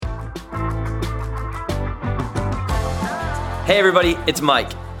Hey everybody, it's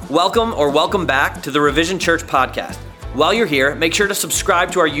Mike. Welcome back to the Revision Church podcast. While you're here, make sure to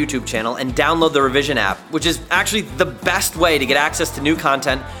subscribe to our YouTube channel and download the Revision app, which is actually the best way to get access to new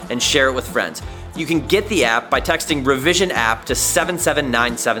content and share it with friends. You can get the app by texting Revision app to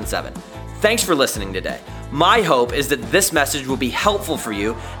 77977. Thanks for listening today. My hope is that this message will be helpful for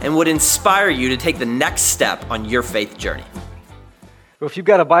you and would inspire you to take the next step on your faith journey. Well, if you've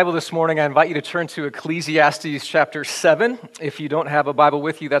got a Bible this morning, I invite you to turn to Ecclesiastes chapter 7. If you don't have a Bible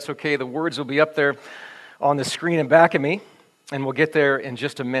with you, that's okay. The words will be up there on the screen in back of me, and we'll get there in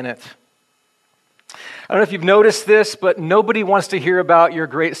just a minute. I don't know if you've noticed this, but nobody wants to hear about your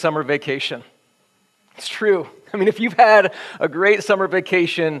great summer vacation. It's true. I mean, if you've had a great summer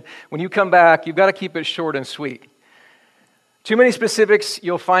vacation, when you come back, you've got to keep it short and sweet. Too many specifics,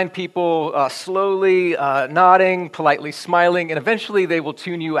 you'll find people slowly nodding, politely smiling, and eventually they will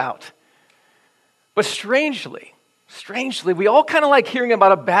tune you out. But strangely, we all kind of like hearing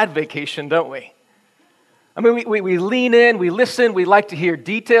about a bad vacation, don't we? I mean, we lean in, we listen, we like to hear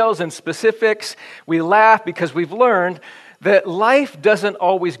details and specifics. We laugh because we've learned that life doesn't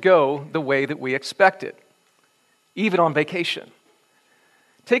always go the way that we expect it, even on vacation.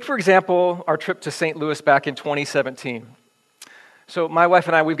 Take, for example, our trip to St. Louis back in 2017. So my wife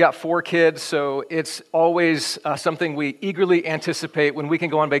and I, we've got 4 kids, so it's always something we eagerly anticipate when we can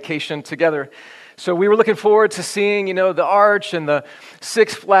go on vacation together. So we were looking forward to seeing, the Arch and the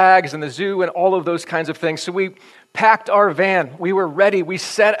Six Flags and the zoo and all of those kinds of things. So we packed our van. We were ready. We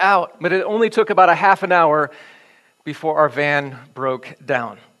set out, but it only took about a half an hour before our van broke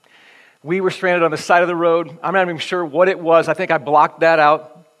down. We were stranded on the side of the road. I'm not even sure what it was. I think I blocked that out.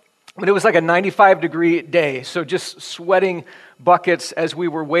 But it was like a 95-degree day, so just sweating buckets as we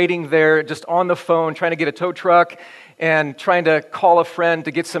were waiting there, just on the phone, trying to get a tow truck and trying to call a friend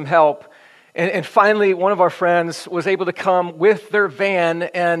to get some help. And finally, one of our friends was able to come with their van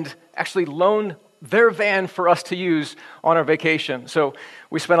and actually loan their van for us to use on our vacation. So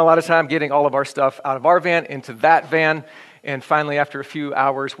we spent a lot of time getting all of our stuff out of our van into that van, and finally, after a few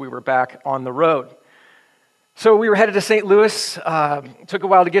hours, we were back on the road. So we were headed to St. Louis. Took a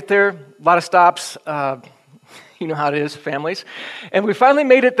while to get there, a lot of stops. You know how it is, families. And we finally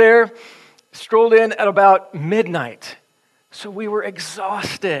made it there, strolled in at about midnight. So we were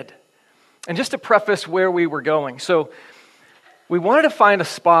exhausted. And just to preface where we were going, so we wanted to find a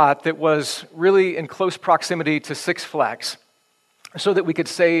spot that was really in close proximity to Six Flags so that we could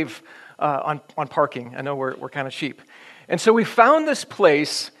save on parking. I know we're kind of cheap. And so we found this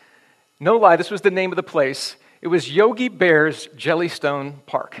place. No lie, this was the name of the place. It was Yogi Bear's Jellystone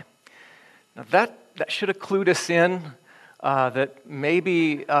Park. Now that should have clued us in that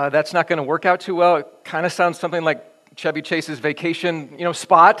maybe that's not going to work out too well. It kind of sounds something like Chevy Chase's vacation,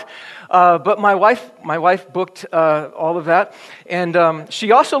 spot. But my wife booked all of that, and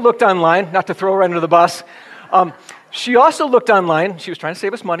she also looked online. Not to throw her under the bus, she also looked online. She was trying to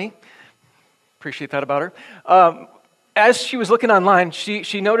save us money. Appreciate that about her. As she was looking online,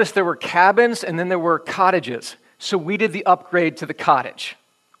 she noticed there were cabins and then there were cottages. So we did the upgrade to the cottage,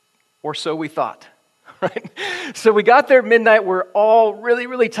 or so we thought, right? So we got there at midnight. We're all really,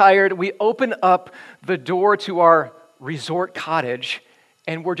 really tired. We open up the door to our resort cottage,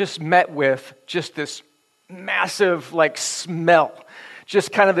 and we're just met with just this massive, smell,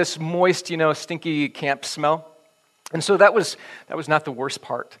 just kind of this moist, stinky camp smell. And so that was not the worst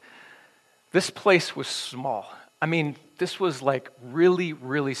part. This place was small. I mean, this was really,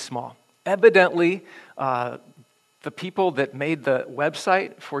 really small. Evidently, the people that made the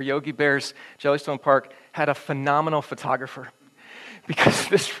website for Yogi Bear's Jellystone Park had a phenomenal photographer, because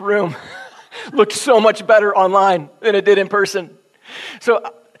this room looked so much better online than it did in person. So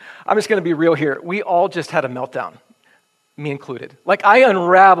I'm just going to be real here. We all just had a meltdown, me included. I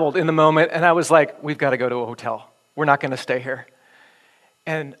unraveled in the moment, and I was like, we've got to go to a hotel. We're not going to stay here.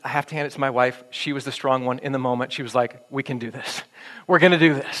 And I have to hand it to my wife. She was the strong one in the moment. She was like, we can do this. We're going to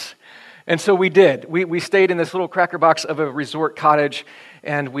do this. And so we did. We stayed in this little cracker box of a resort cottage,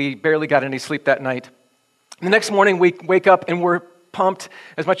 and we barely got any sleep that night. The next morning, we wake up, and we're pumped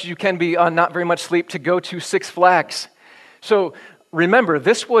as much as you can be on not very much sleep to go to Six Flags. So remember,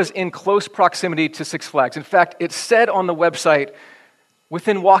 this was in close proximity to Six Flags. In fact, it said on the website,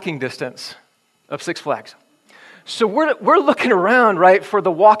 within walking distance of Six Flags. So we're looking around, right, for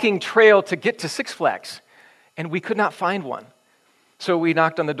the walking trail to get to Six Flags, and we could not find one. So we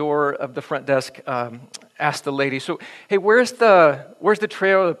knocked on the door of the front desk, asked the lady, so, hey, where's the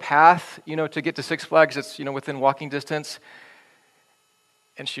trail, the path, to get to Six Flags that's, within walking distance?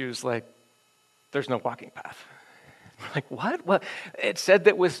 And she was like, there's no walking path. We're like, what? Well, it said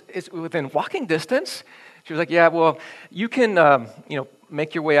that it's within walking distance. She was like, yeah, well, you can,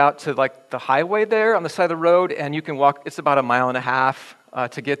 make your way out to like the highway there on the side of the road, and you can walk, it's about 1.5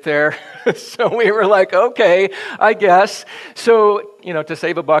 miles to get there. So we were like, okay, I guess. So, to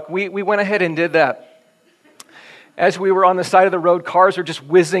save a buck, we went ahead and did that. As we were on the side of the road, cars were just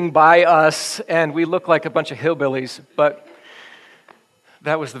whizzing by us, and we looked like a bunch of hillbillies, but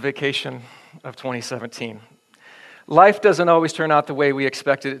that was the vacation of 2017. Life doesn't always turn out the way we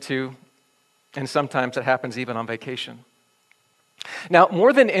expected it to, and sometimes it happens even on vacation. Now,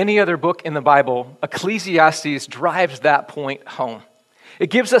 more than any other book in the Bible, Ecclesiastes drives that point home. It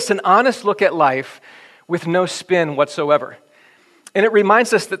gives us an honest look at life with no spin whatsoever. And it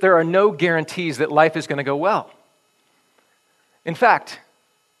reminds us that there are no guarantees that life is going to go well. In fact,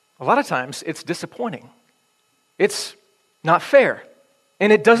 a lot of times it's disappointing. It's not fair,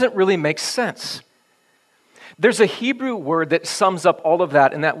 and it doesn't really make sense. There's a Hebrew word that sums up all of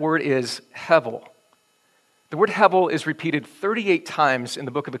that, and that word is Hevel. The word Hevel is repeated 38 times in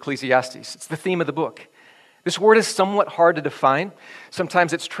the book of Ecclesiastes. It's the theme of the book. This word is somewhat hard to define.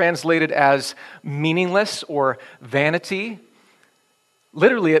 Sometimes it's translated as meaningless or vanity.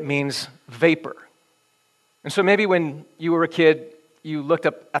 Literally, it means vapor. And so maybe when you were a kid, you looked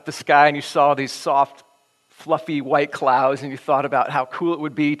up at the sky and you saw these soft, fluffy white clouds, and you thought about how cool it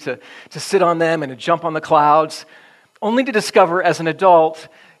would be to sit on them and to jump on the clouds, only to discover as an adult,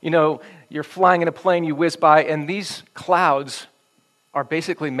 you're flying in a plane, you whiz by, and these clouds are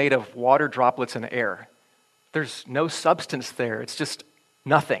basically made of water droplets in air. There's no substance there. It's just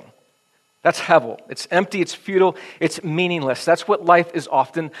nothing. That's Hevel. It's empty, it's futile, it's meaningless. That's what life is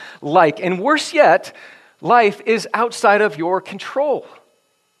often like. And worse yet, life is outside of your control.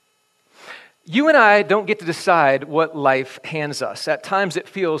 You and I don't get to decide what life hands us. At times it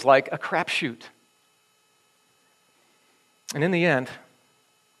feels like a crapshoot. And in the end,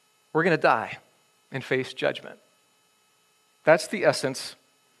 we're going to die and face judgment. That's the essence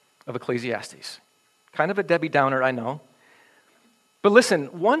of Ecclesiastes. Kind of a Debbie Downer, I know. But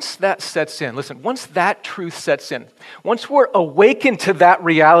listen, once that truth sets in, once we're awakened to that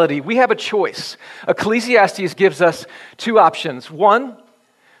reality, we have a choice. Ecclesiastes gives us two options. One,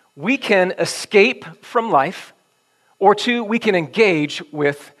 we can escape from life, or two, we can engage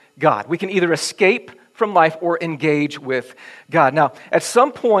with God. We can either escape from life or engage with God. Now, at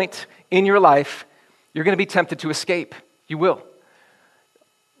some point in your life, you're going to be tempted to escape. You will.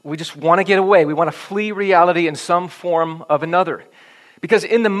 We just want to get away. We want to flee reality in some form of another. Because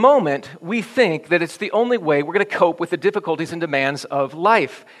in the moment, we think that it's the only way we're going to cope with the difficulties and demands of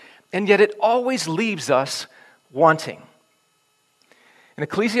life. And yet it always leaves us wanting. In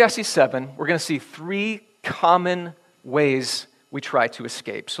Ecclesiastes 7, we're going to see 3 common ways we try to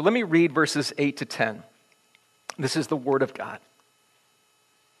escape. So let me read verses 8 to 10. This is the word of God.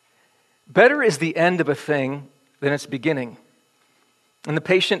 Better is the end of a thing than its beginning, and the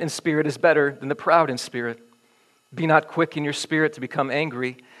patient in spirit is better than the proud in spirit. Be not quick in your spirit to become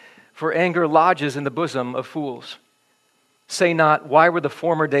angry, for anger lodges in the bosom of fools. Say not, why were the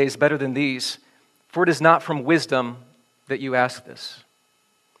former days better than these? For it is not from wisdom that you ask this.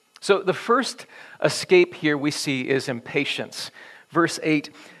 So the first escape here we see is impatience. Verse 8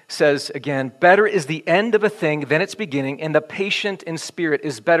 says again, better is the end of a thing than its beginning, and the patient in spirit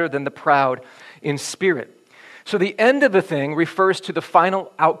is better than the proud in spirit. So the end of a thing refers to the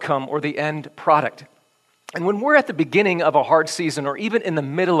final outcome or the end product. And when we're at the beginning of a hard season or even in the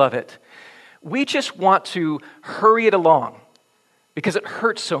middle of it, we just want to hurry it along because it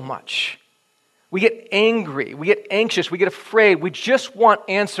hurts so much. We get angry, we get anxious, we get afraid. We just want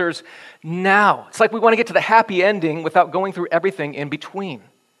answers now. It's like we want to get to the happy ending without going through everything in between.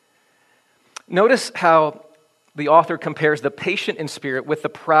 Notice how the author compares the patient in spirit with the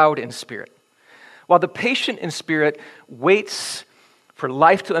proud in spirit. While the patient in spirit waits for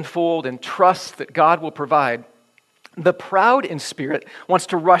life to unfold and trusts that God will provide, the proud in spirit wants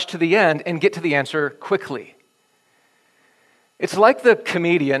to rush to the end and get to the answer quickly. It's like the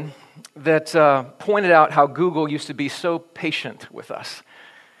comedian that pointed out how Google used to be so patient with us.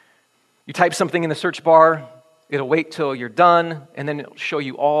 You type something in the search bar, it'll wait till you're done, and then it'll show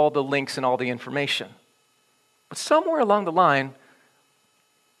you all the links and all the information. But somewhere along the line,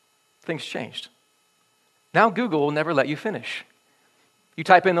 things changed. Now Google will never let you finish. You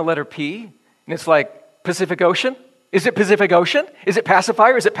type in the letter P, and it's like, Pacific Ocean? Is it Pacific Ocean? Is it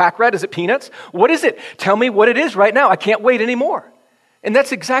pacifier? Is it pack rat? Is it peanuts? What is it? Tell me what it is right now. I can't wait anymore. And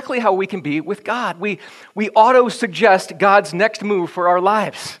that's exactly how we can be with God. We auto-suggest God's next move for our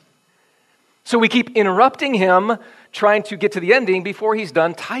lives. So we keep interrupting him, trying to get to the ending before he's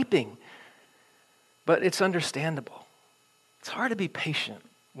done typing. But it's understandable. It's hard to be patient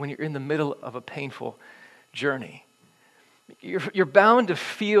when you're in the middle of a painful journey. You're bound to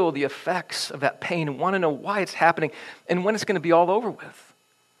feel the effects of that pain and want to know why it's happening and when it's going to be all over with.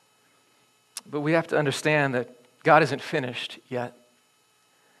 But we have to understand that God isn't finished yet.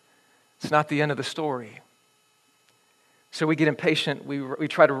 It's not the end of the story. So we get impatient, we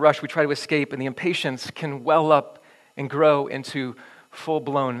try to rush, we try to escape, and the impatience can well up and grow into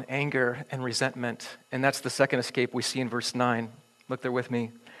full-blown anger and resentment. And that's the second escape we see in verse 9. Look there with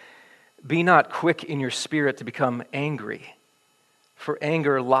me. Be not quick in your spirit to become angry, for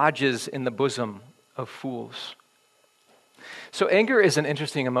anger lodges in the bosom of fools. So anger is an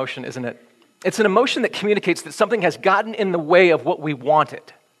interesting emotion, isn't it? It's an emotion that communicates that something has gotten in the way of what we wanted.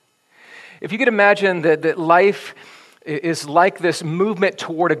 If you could imagine that life is like this movement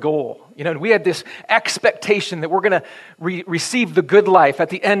toward a goal. You know, we had this expectation that we're going to receive the good life at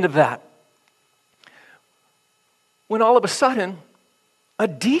the end of that. When all of a sudden, a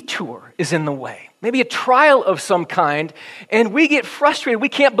detour is in the way, maybe a trial of some kind, and we get frustrated. We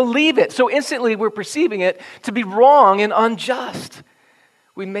can't believe it. So instantly we're perceiving it to be wrong and unjust.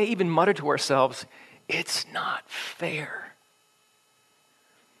 We may even mutter to ourselves, it's not fair.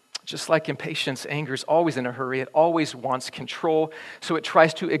 Just like impatience, anger is always in a hurry. It always wants control, so it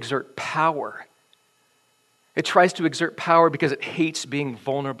tries to exert power. It tries to exert power because it hates being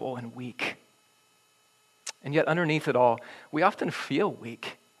vulnerable and weak. And yet underneath it all, we often feel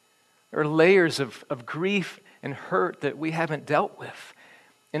weak. There are layers of grief and hurt that we haven't dealt with.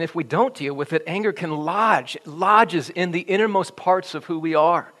 And if we don't deal with it, anger can lodges in the innermost parts of who we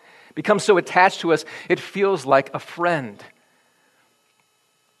are. It becomes so attached to us, it feels like a friend.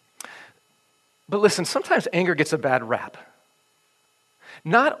 But listen, sometimes anger gets a bad rap.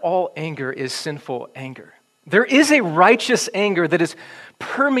 Not all anger is sinful anger. There is a righteous anger that is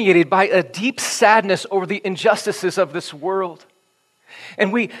permeated by a deep sadness over the injustices of this world.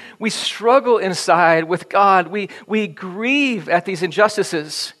 And we struggle inside with God. We grieve at these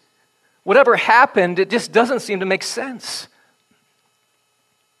injustices. Whatever happened, it just doesn't seem to make sense.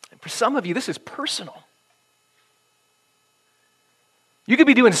 And for some of you, this is personal. You could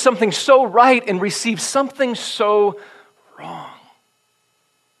be doing something so right and receive something so wrong.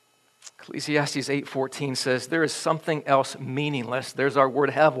 Ecclesiastes 8:14 says, there is something else meaningless, there's our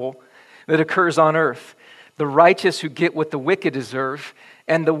word Hevel, that occurs on earth. The righteous who get what the wicked deserve,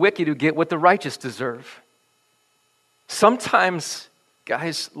 and the wicked who get what the righteous deserve. Sometimes,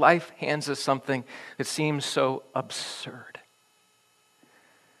 guys, life hands us something that seems so absurd.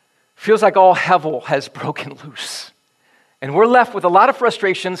 Feels like all Hevel has broken loose. And we're left with a lot of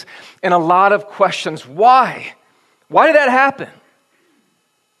frustrations and a lot of questions. Why? Why did that happen?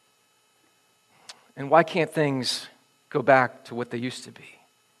 And why can't things go back to what they used to be?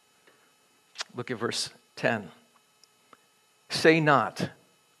 Look at verse 10. Say not,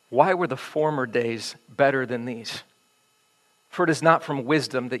 why were the former days better than these? For it is not from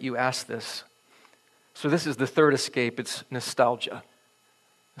wisdom that you ask this. So this is the third escape. It's nostalgia.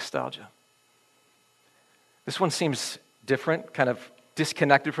 Nostalgia. This one seems different, kind of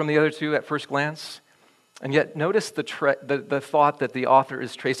disconnected from the other two at first glance. And yet notice the thought that the author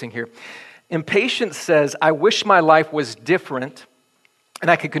is tracing here. Impatience says, I wish my life was different and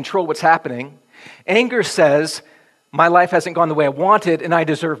I could control what's happening. Anger says, my life hasn't gone the way I wanted and I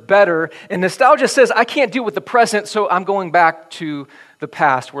deserve better. And nostalgia says, I can't deal with the present, so I'm going back to the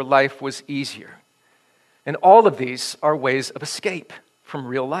past where life was easier. And all of these are ways of escape from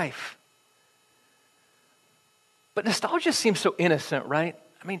real life. But nostalgia seems so innocent, right?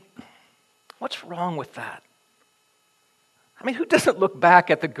 I mean, what's wrong with that? I mean, who doesn't look back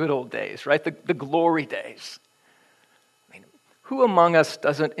at the good old days, right? The glory days. I mean, who among us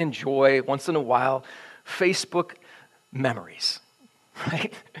doesn't enjoy, once in a while, Facebook memories,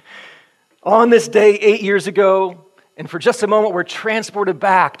 right? On this day 8 years ago, and for just a moment, we're transported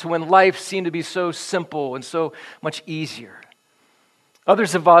back to when life seemed to be so simple and so much easier.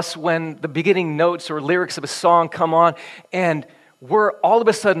 Others of us, when the beginning notes or lyrics of a song come on, and we're all of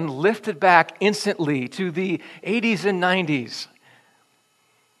a sudden lifted back instantly to the 80s and 90s.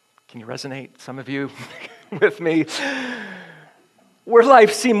 Can you resonate, some of you, with me? Where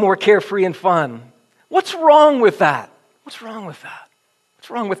life seemed more carefree and fun. What's wrong with that? What's wrong with that? What's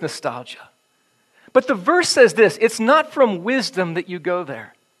wrong with nostalgia? But the verse says this, it's not from wisdom that you go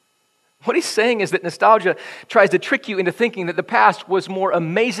there. What he's saying is that nostalgia tries to trick you into thinking that the past was more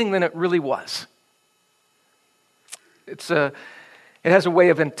amazing than it really was. It has a way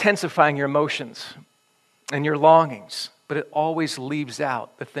of intensifying your emotions and your longings, but it always leaves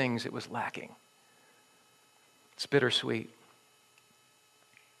out the things it was lacking. It's bittersweet.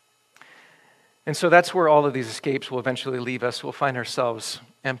 And so that's where all of these escapes will eventually leave us. We'll find ourselves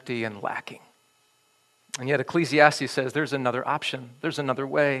empty and lacking. And yet Ecclesiastes says there's another option. There's another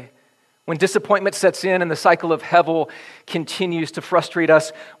way. When disappointment sets in and the cycle of Hevel continues to frustrate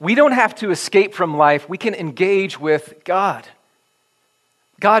us, we don't have to escape from life. We can engage with God.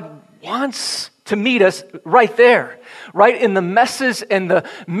 God wants to meet us right there, right in the messes and the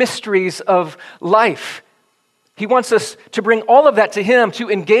mysteries of life. He wants us to bring all of that to Him,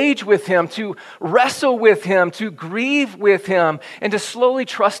 to engage with Him, to wrestle with Him, to grieve with Him, and to slowly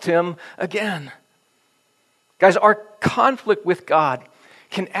trust Him again. Guys, our conflict with God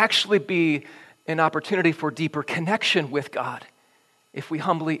can actually be an opportunity for deeper connection with God if we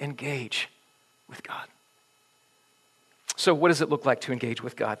humbly engage with God. So what does it look like to engage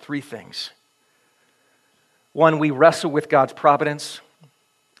with God? 3 things. 1, we wrestle with God's providence.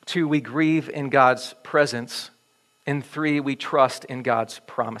 2, we grieve in God's presence. And 3, we trust in God's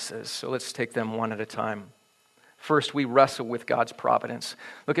promises. So let's take them one at a time. First, we wrestle with God's providence.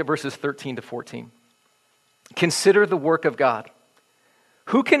 Look at verses 13 to 14. Consider the work of God.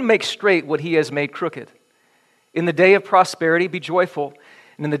 Who can make straight what He has made crooked? In the day of prosperity, be joyful.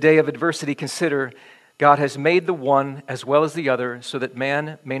 And in the day of adversity, consider God has made the one as well as the other so that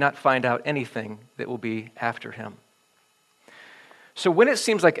man may not find out anything that will be after him. So when it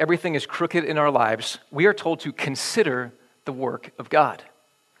seems like everything is crooked in our lives, we are told to consider the work of God.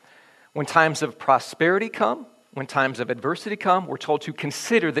 When times of prosperity come, when times of adversity come, we're told to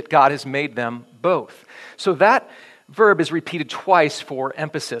consider that God has made them both. So that verb is repeated twice for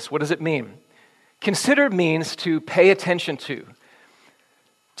emphasis. What does it mean? Consider means to pay attention to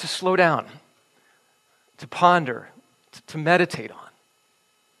slow down, to ponder, to meditate on.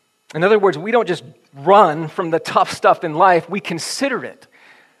 In other words, we don't just run from the tough stuff in life, we consider it.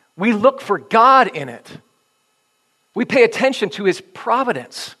 We look for God in it. We pay attention to His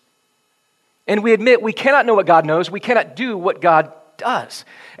providence. And we admit we cannot know what God knows, we cannot do what God does.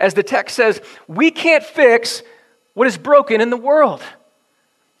 As the text says, we can't fix what is broken in the world.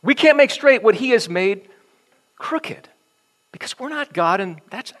 We can't make straight what He has made crooked because we're not God, and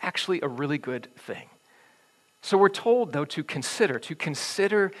that's actually a really good thing. So we're told, though, to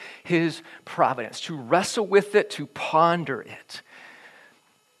consider His providence, to wrestle with it, to ponder it.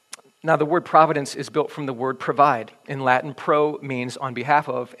 Now, the word providence is built from the word provide. In Latin, pro means on behalf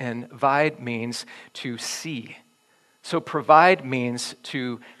of, and vide means to see. So provide means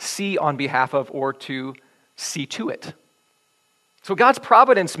to see on behalf of or to see to it. So God's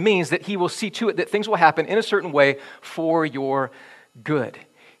providence means that He will see to it that things will happen in a certain way for your good.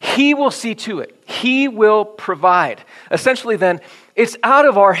 He will see to it. He will provide. Essentially then, it's out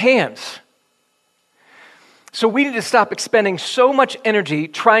of our hands. So we need to stop expending so much energy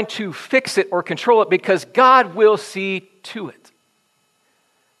trying to fix it or control it because God will see to it.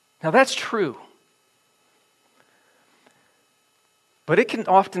 Now that's true. But it can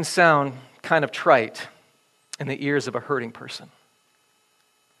often sound kind of trite in the ears of a hurting person.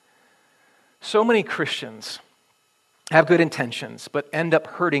 So many Christians have good intentions, but end up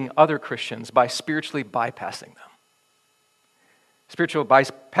hurting other Christians by spiritually bypassing them. Spiritual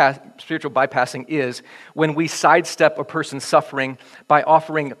bypassing is when we sidestep a person's suffering by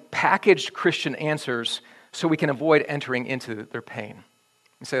offering packaged Christian answers so we can avoid entering into their pain.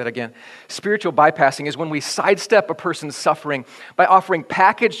 Let me say that again. Spiritual bypassing is when we sidestep a person's suffering by offering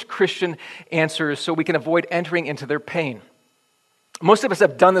packaged Christian answers so we can avoid entering into their pain. Most of us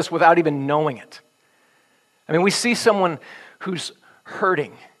have done this without even knowing it. I mean, we see someone who's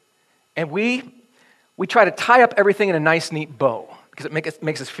hurting, and we try to tie up everything in a nice, neat bow because it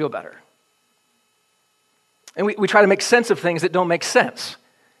makes us feel better. And we try to make sense of things that don't make sense.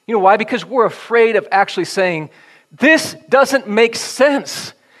 You know why? Because we're afraid of actually saying, this doesn't make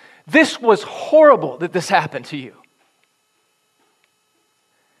sense. This was horrible that this happened to you.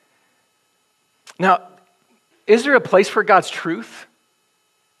 Now, is there a place for God's truth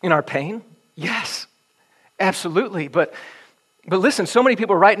in our pain? Yes, absolutely. But listen, so many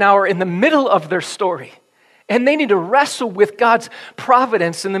people right now are in the middle of their story, and they need to wrestle with God's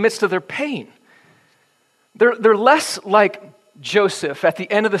providence in the midst of their pain. They're less like Joseph at the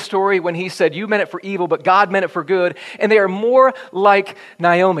end of the story when he said, you meant it for evil, but God meant it for good. And they are more like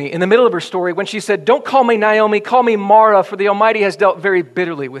Naomi in the middle of her story when she said, don't call me Naomi, call me Mara, for the Almighty has dealt very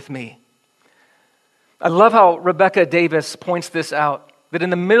bitterly with me. I love how Rebecca Davis points this out, that in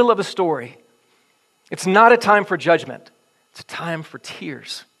the middle of a story, it's not a time for judgment, it's a time for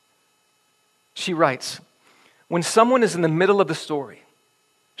tears. She writes, when someone is in the middle of the story,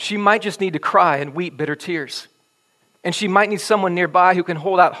 she might just need to cry and weep bitter tears. And she might need someone nearby who can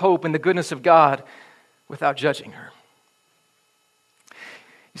hold out hope in the goodness of God without judging her.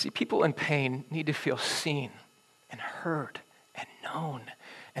 You see, people in pain need to feel seen and heard and known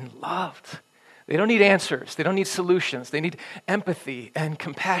and loved. They don't need answers. They don't need solutions. They need empathy and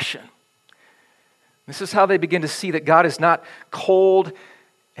compassion. This is how they begin to see that God is not cold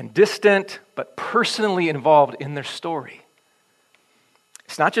and distant, but personally involved in their story.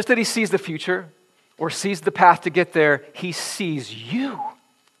 It's not just that he sees the future or sees the path to get there. He sees you.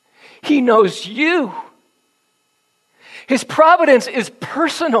 He knows you. His providence is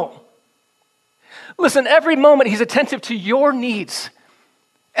personal. Listen, every moment he's attentive to your needs.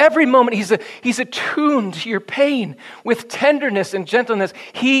 Every moment he's attuned to your pain with tenderness and gentleness.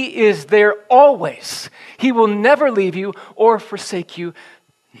 He is there always. He will never leave you or forsake you.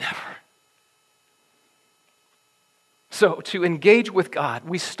 Never. So to engage with God,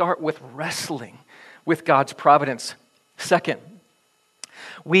 we start with wrestling with God's providence. Second,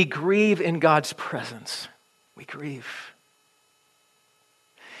 we grieve in God's presence. We grieve.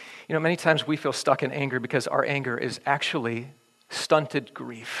 You know, many times we feel stuck in anger because our anger is actually stunted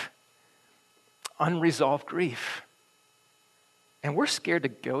grief, unresolved grief. And we're scared to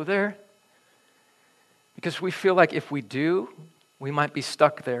go there because we feel like if we do, we might be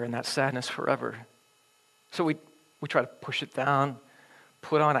stuck there in that sadness forever. So we try to push it down,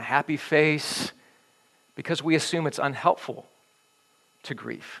 put on a happy face, because we assume it's unhelpful to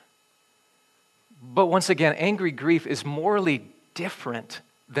grieve. But once again, angry grief is morally different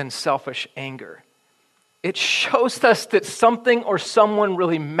than selfish anger. It shows us that something or someone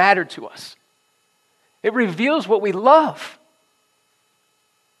really mattered to us. It reveals what we love.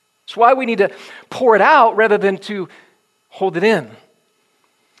 It's why we need to pour it out rather than to hold it in.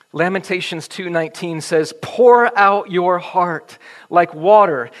 Lamentations 2:19 says, "Pour out your heart like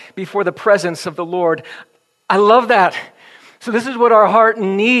water before the presence of the Lord." I love that. So this is what our heart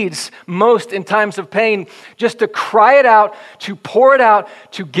needs most in times of pain, just to cry it out, to pour it out,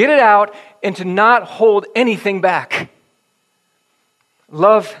 to get it out, and to not hold anything back.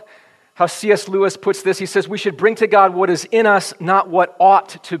 Love how C.S. Lewis puts this. He says, we should bring to God what is in us, not what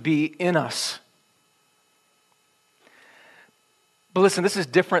ought to be in us. But listen, this is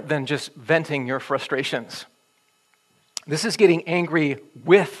different than just venting your frustrations. This is getting angry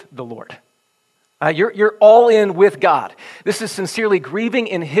with the Lord. You're all in with God. This is sincerely grieving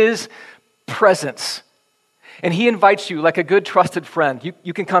in His presence. And He invites you like a good trusted friend.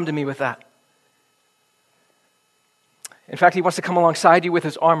 You can come to me with that. In fact, He wants to come alongside you with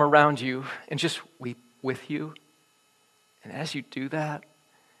His arm around you and just weep with you. And as you do that,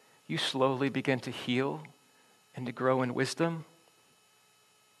 you slowly begin to heal and to grow in wisdom.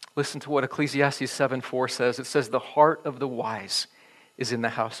 Listen to what Ecclesiastes 7:4 says. It says, "The heart of the wise is in the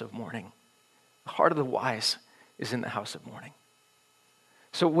house of mourning." The heart of the wise is in the house of mourning.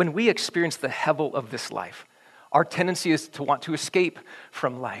 So when we experience the Hevel of this life, our tendency is to want to escape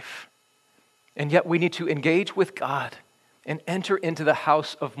from life. And yet we need to engage with God and enter into the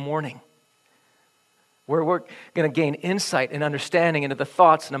house of mourning, where we're going to gain insight and understanding into the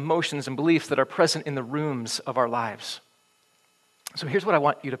thoughts and emotions and beliefs that are present in the rooms of our lives. So here's what I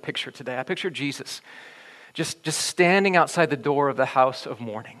want you to picture today. I picture Jesus just standing outside the door of the house of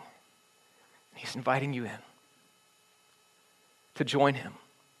mourning. He's inviting you in to join Him.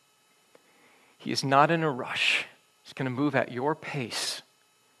 He is not in a rush. He's going to move at your pace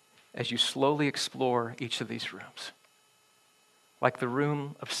as you slowly explore each of these rooms, like the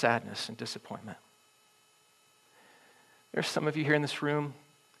room of sadness and disappointment. There's some of you here in this room,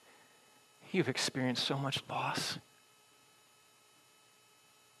 you've experienced so much loss,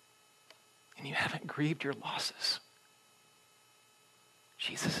 and you haven't grieved your losses.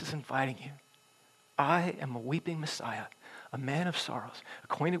 Jesus is inviting you. I am a weeping Messiah, a man of sorrows,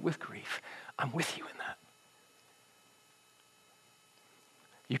 acquainted with grief. I'm with you in that.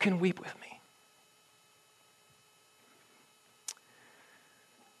 You can weep with me.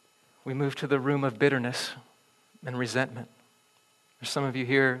 We move to the room of bitterness and resentment. There's some of you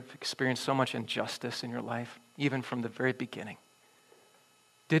here who've experienced so much injustice in your life, even from the very beginning.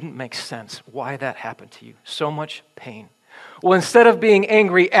 Didn't make sense why that happened to you. So much pain. Well, instead of being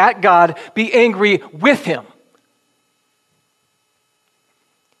angry at God, be angry with Him.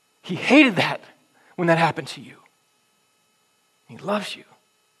 He hated that when that happened to you. He loves you.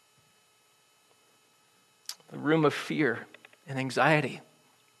 The room of fear and anxiety.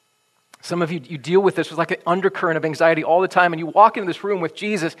 Some of you deal with this with like an undercurrent of anxiety all the time, and you walk into this room with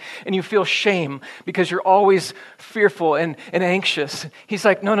Jesus and you feel shame because you're always fearful and anxious. He's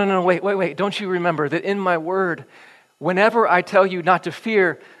like, no, wait. Don't you remember that in my word, whenever I tell you not to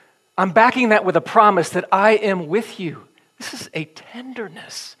fear, I'm backing that with a promise that I am with you. This is a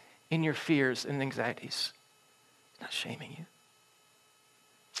tenderness in your fears and anxieties. It's not shaming you.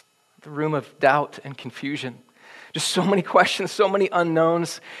 The room of doubt and confusion. Just so many questions, so many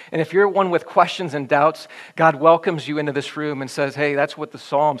unknowns. And if you're one with questions and doubts, God welcomes you into this room and says, hey, that's what the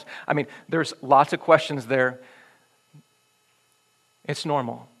Psalms, there's lots of questions there. It's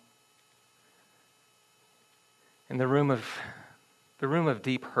normal. In the room of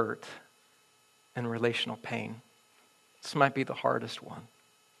deep hurt and relational pain, this might be the hardest one.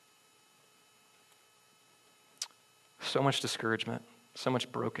 So much discouragement, so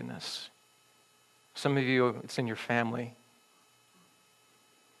much brokenness. Some of you, it's in your family.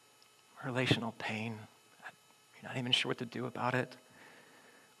 Relational pain. You're not even sure what to do about it.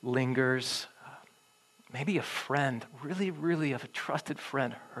 Lingers. Maybe a friend, really a trusted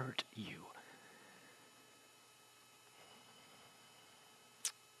friend, hurt you.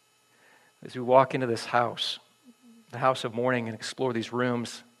 As we walk into this house, the house of mourning, and explore these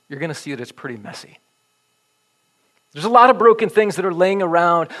rooms, you're going to see that it's pretty messy. There's a lot of broken things that are laying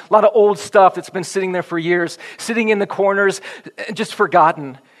around, a lot of old stuff that's been sitting there for years, sitting in the corners, just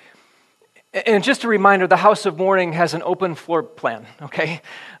forgotten. And just a reminder, the house of mourning has an open floor plan, okay?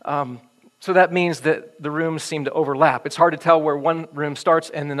 So that means that the rooms seem to overlap. It's hard to tell where one room starts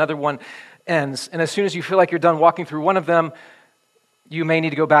and another one ends. And as soon as you feel like you're done walking through one of them, you may need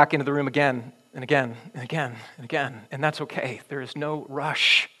to go back into the room again and again and again and again. And that's okay. There is no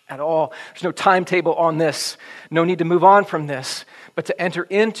rush at all. There's no timetable on this. No need to move on from this, but to enter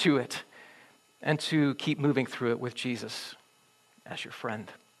into it and to keep moving through it with Jesus as your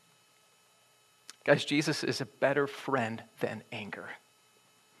friend. Guys, Jesus is a better friend than anger.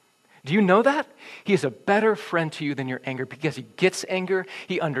 Do you know that? He is a better friend to you than your anger because he gets anger,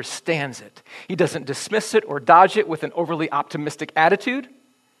 he understands it. He doesn't dismiss it or dodge it with an overly optimistic attitude.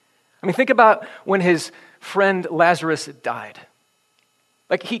 Think about when his friend Lazarus died.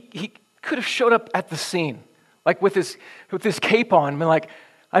 Like he could have showed up at the scene, like with his cape on, and been like,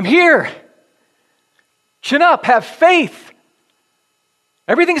 I'm here. Chin up, have faith.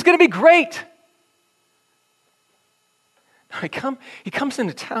 Everything's going to be great. No, he comes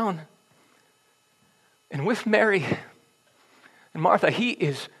into town, and with Mary and Martha, he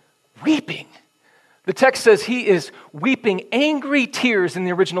is weeping. The text says he is weeping angry tears in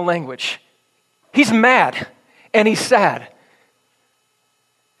the original language. He's mad and he's sad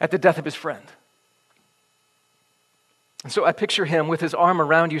at the death of his friend. And so I picture him with his arm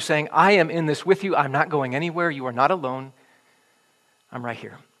around you saying, I am in this with you. I'm not going anywhere. You are not alone. I'm right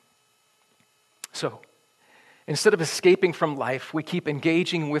here. So instead of escaping from life, we keep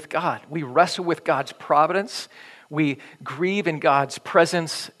engaging with God. We wrestle with God's providence. We grieve in God's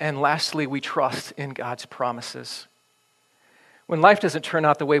presence. And lastly, we trust in God's promises. When life doesn't turn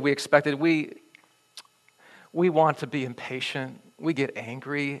out the way we expected, we want to be impatient. We get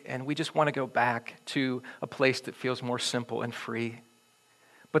angry, and we just want to go back to a place that feels more simple and free.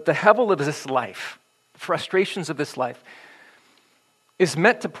 But the Hevel of this life, the frustrations of this life, is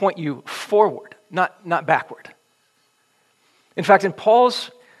meant to point you forward, not backward. In fact, in Paul's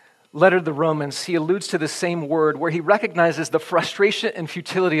letter to the Romans, he alludes to the same word where he recognizes the frustration and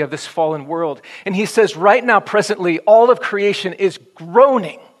futility of this fallen world. And he says, right now, presently, all of creation is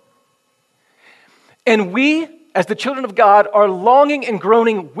groaning. And we, as the children of God, are longing and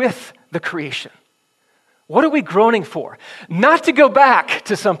groaning with the creation. What are we groaning for? Not to go back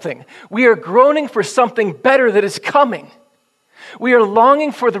to something. We are groaning for something better that is coming. We are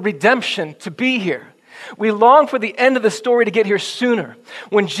longing for the redemption to be here. We long for the end of the story to get here sooner,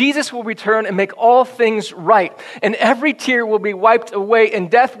 when Jesus will return and make all things right, and every tear will be wiped away,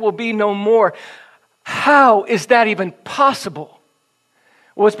 and death will be no more. How is that even possible?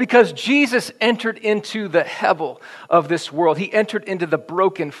 Well, it's because Jesus entered into the Hevel of this world. He entered into the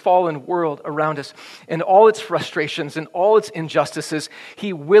broken, fallen world around us and all its frustrations and all its injustices.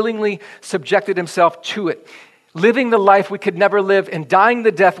 He willingly subjected himself to it, living the life we could never live and dying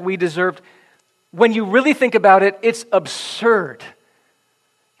the death we deserved. When you really think about it, it's absurd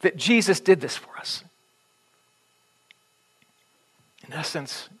that Jesus did this for us. In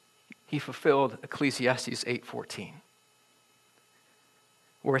essence, he fulfilled Ecclesiastes 8:14.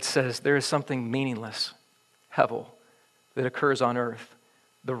 Where it says, there is something meaningless, Hevel, that occurs on earth.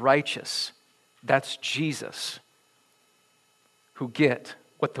 The righteous, that's Jesus, who get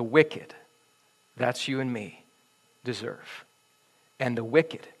what the wicked, that's you and me, deserve. And the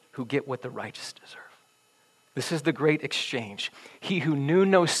wicked who get what the righteous deserve. This is the great exchange. He who knew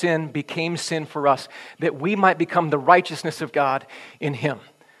no sin became sin for us, that we might become the righteousness of God in him.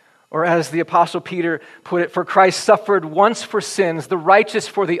 Or as the Apostle Peter put it, for Christ suffered once for sins, the righteous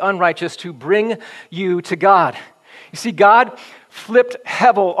for the unrighteous, to bring you to God. You see, God flipped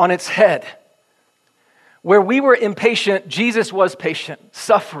Hevel on its head. Where we were impatient, Jesus was patient,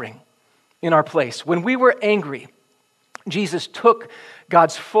 suffering in our place. When we were angry, Jesus took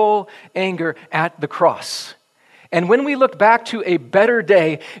God's full anger at the cross. And when we look back to a better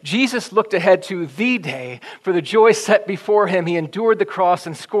day, Jesus looked ahead to the day. For the joy set before him, he endured the cross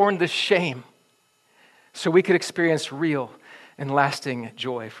and scorned the shame, so we could experience real and lasting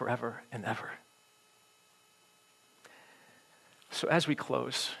joy forever and ever. So as we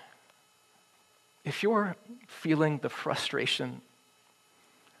close, if you're feeling the frustration,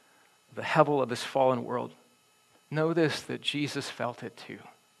 the Hevel of this fallen world, know this, that Jesus felt it too.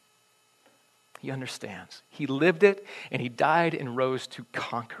 He understands. He lived it, and he died and rose to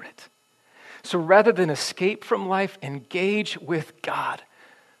conquer it. So rather than escape from life, engage with God.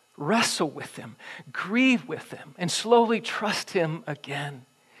 Wrestle with him, grieve with him, and slowly trust him again.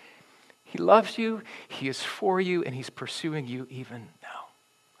 He loves you, he is for you, and he's pursuing you even now.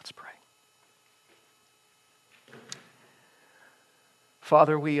 Let's pray.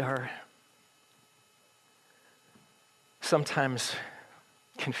 Father, we are sometimes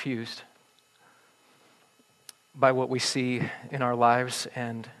confused by what we see in our lives,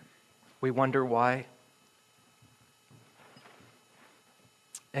 and we wonder why.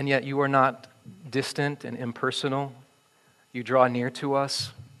 And yet you are not distant and impersonal. You draw near to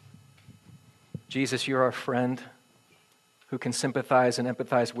us. Jesus, you're our friend who can sympathize and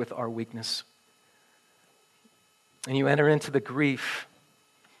empathize with our weakness. And you enter into the grief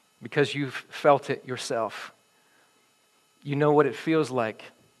because you've felt it yourself. You know what it feels like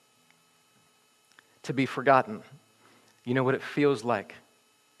to be forgotten. You know what it feels like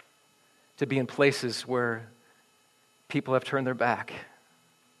to be in places where people have turned their back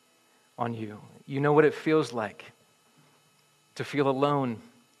on you. You know what it feels like to feel alone,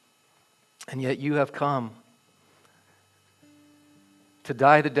 and yet you have come to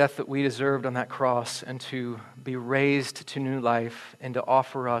die the death that we deserved on that cross and to be raised to new life and to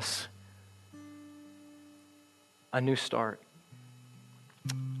offer us a new start,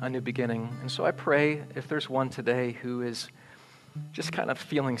 a new beginning. And so I pray if there's one today who is just kind of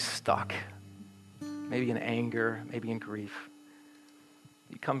feeling stuck, maybe in anger, maybe in grief,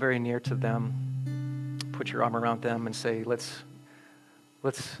 you come very near to them, put your arm around them and say, let's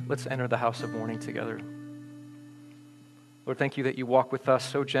enter the house of mourning together. Lord, thank you that you walk with us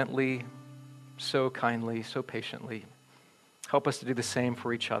so gently, so kindly, so patiently. Help us to do the same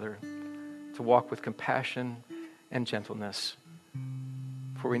for each other, to walk with compassion and gentleness.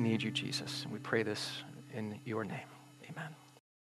 For we need you, Jesus. And we pray this in your name. Amen.